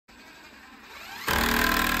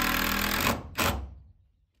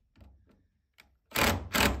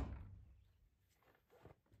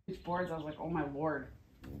boards. I was like, oh my Lord.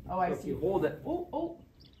 Oh, I see. You hold it. Oh, oh.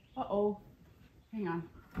 Uh-oh. Hang on.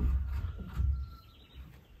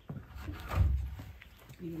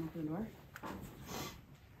 You can open the door.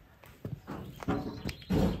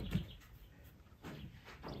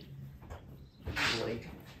 Really?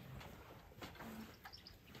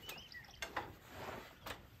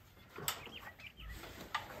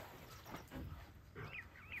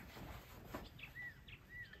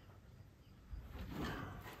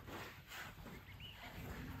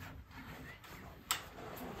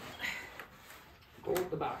 Go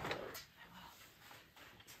with the back.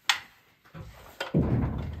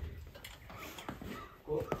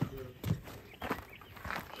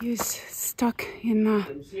 He's stuck in the...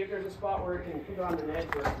 And see if there's a spot where it can put on an edge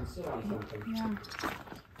where it can sit on something. Yeah.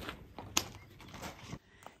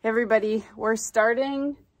 Everybody, we're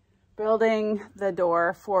starting building the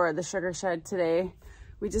door for the sugar shed today.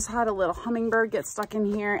 We just had a little hummingbird get stuck in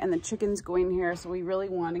here and the chickens go in here, so we really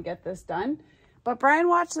want to get this done. But Brian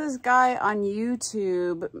watched this guy on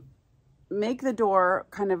YouTube make the door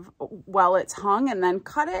kind of while it's hung and then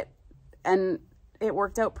cut it, and it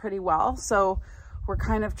worked out pretty well. So we're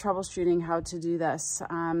kind of troubleshooting how to do this.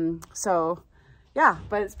 So yeah,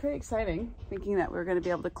 but it's pretty exciting thinking that we're going to be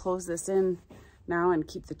able to close this in now and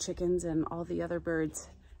keep the chickens and all the other birds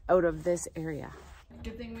out of this area.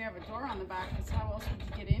 Good thing we have a door on the back, because how else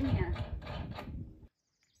would you get in here?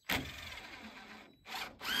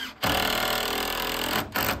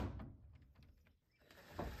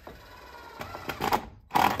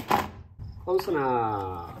 Close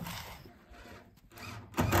enough.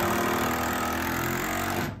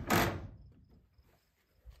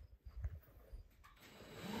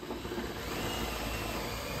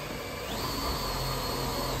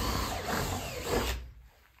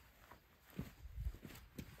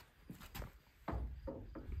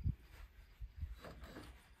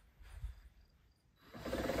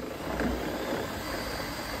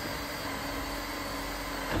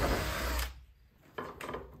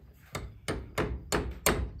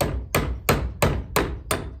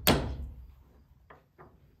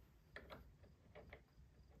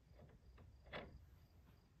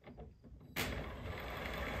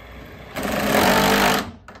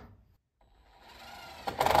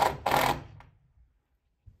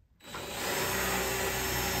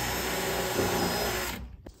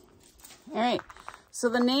 All right, so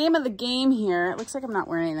the name of the game here, it looks like I'm not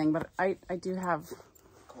wearing anything, but I do have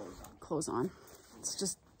clothes on. It's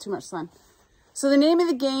just too much sun. So the name of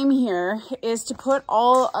the game here is to put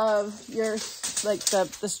all of your, like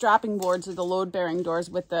the strapping boards or the load bearing doors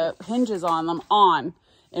with the hinges on them on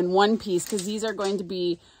in one piece, because these are going to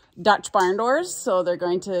be Dutch barn doors. So they're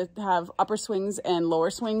going to have upper swings and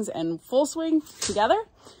lower swings and full swing together.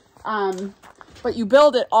 But you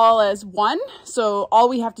build it all as one. So all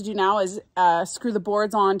we have to do now is screw the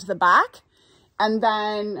boards onto the back. And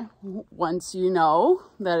then once you know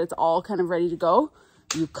that it's all kind of ready to go,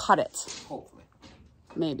 you cut it. Hopefully.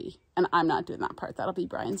 Maybe. And I'm not doing that part. That'll be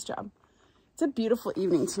Brian's job. It's a beautiful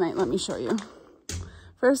evening tonight. Let me show you.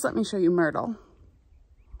 First, let me show you Myrtle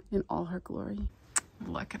in all her glory.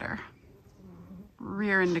 Look at her.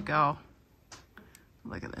 Rearing to go.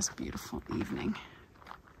 Look at this beautiful evening.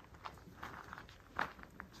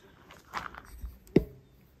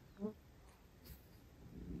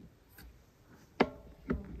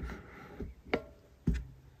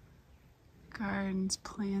 Gardens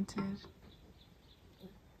planted,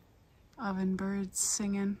 oven birds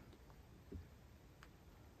singing.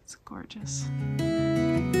 It's gorgeous.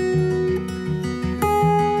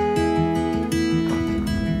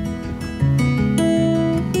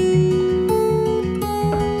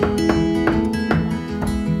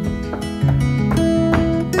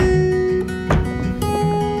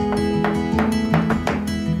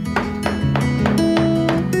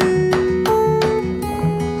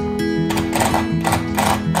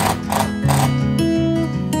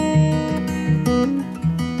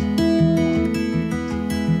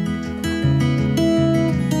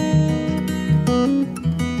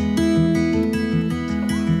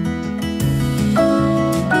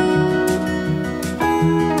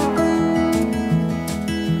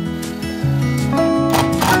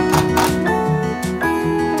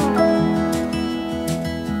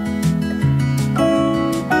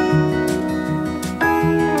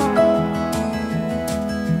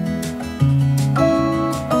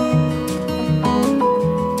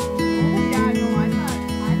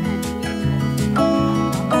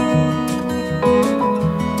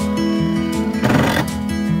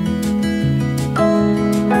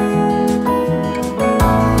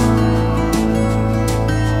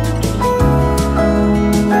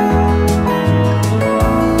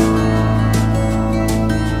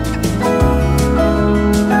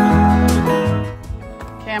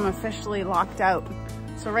 officially locked out.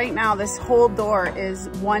 So right now this whole door is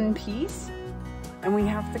one piece and we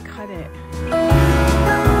have to cut it.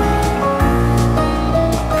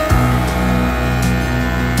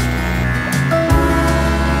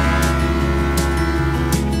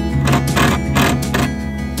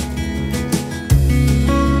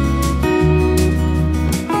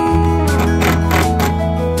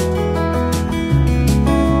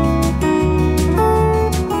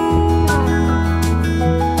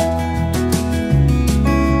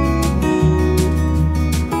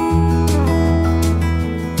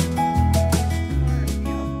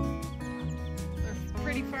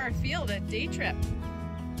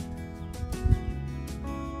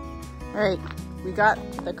 All right, we got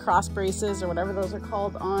the cross braces or whatever those are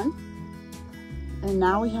called on. And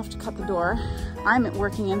now we have to cut the door. I'm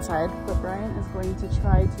working inside, but Brian is going to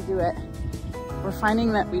try to do it. We're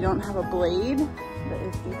finding that we don't have a blade that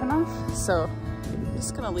is deep enough. So I'm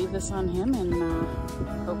just gonna leave this on him and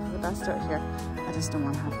hope for the best out here. I just don't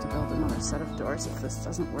wanna have to build another set of doors if this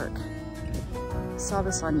doesn't work. I saw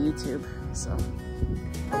this on YouTube, so.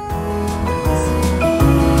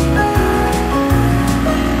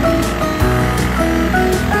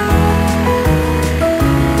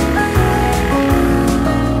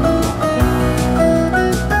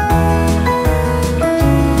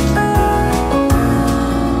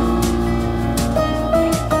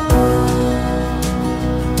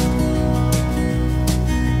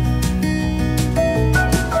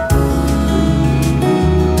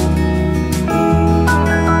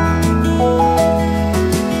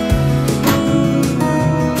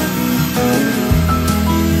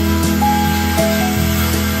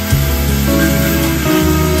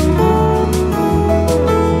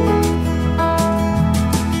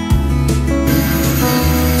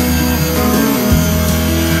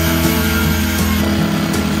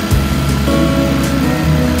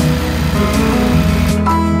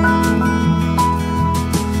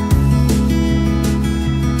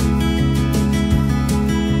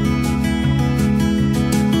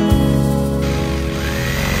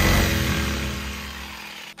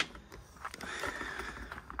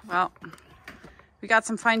 Well, we got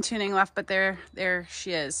some fine tuning left, but there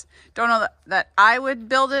she is. Don't know that I would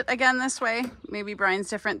build it again this way. Maybe Brian's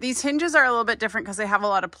different. These hinges are a little bit different because they have a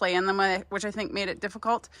lot of play in them, which I think made it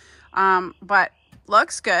difficult. But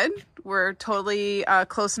looks good. We're totally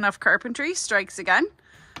close enough carpentry. Strikes again,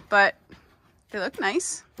 but they look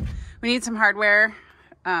nice. We need some hardware,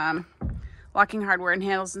 locking hardware and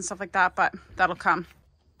handles and stuff like that, but that'll come.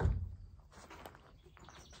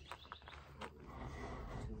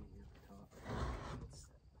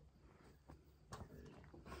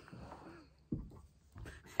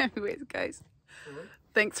 Anyways, guys,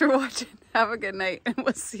 thanks for watching. Have a good night, and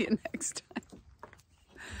we'll see you next time.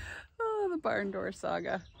 Oh, the barn door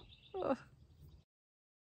saga. Oh.